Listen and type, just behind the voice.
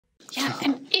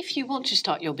if you want to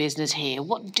start your business here,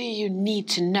 what do you need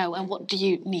to know and what do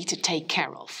you need to take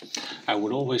care of? I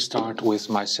would always start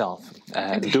with myself.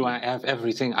 Do I have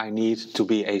everything I need to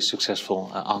be a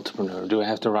successful entrepreneur? Do I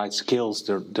have the right skills,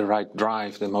 the right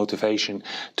drive, the motivation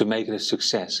to make it a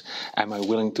success? Am I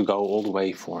willing to go all the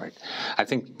way for it? I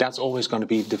think that's always going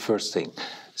to be the first thing.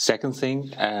 Second thing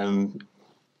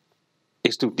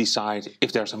is to decide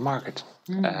if there's a market.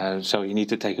 So you need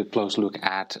to take a close look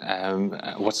at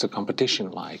what's the competition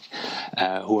like,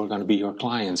 who are going to be your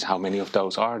clients, how many of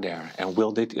those are there, and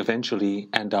will it eventually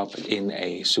end up in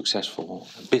a successful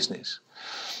business?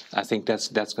 I think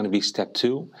that's going to be step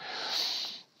 2.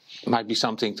 Might be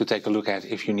something to take a look at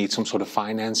if you need some sort of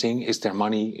financing. Is there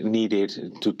money needed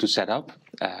to set up?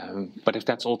 But if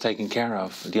that's all taken care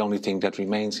of, the only thing that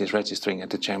remains is registering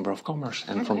at the Chamber of Commerce.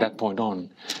 And from that point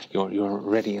on, you're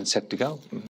ready and set to go.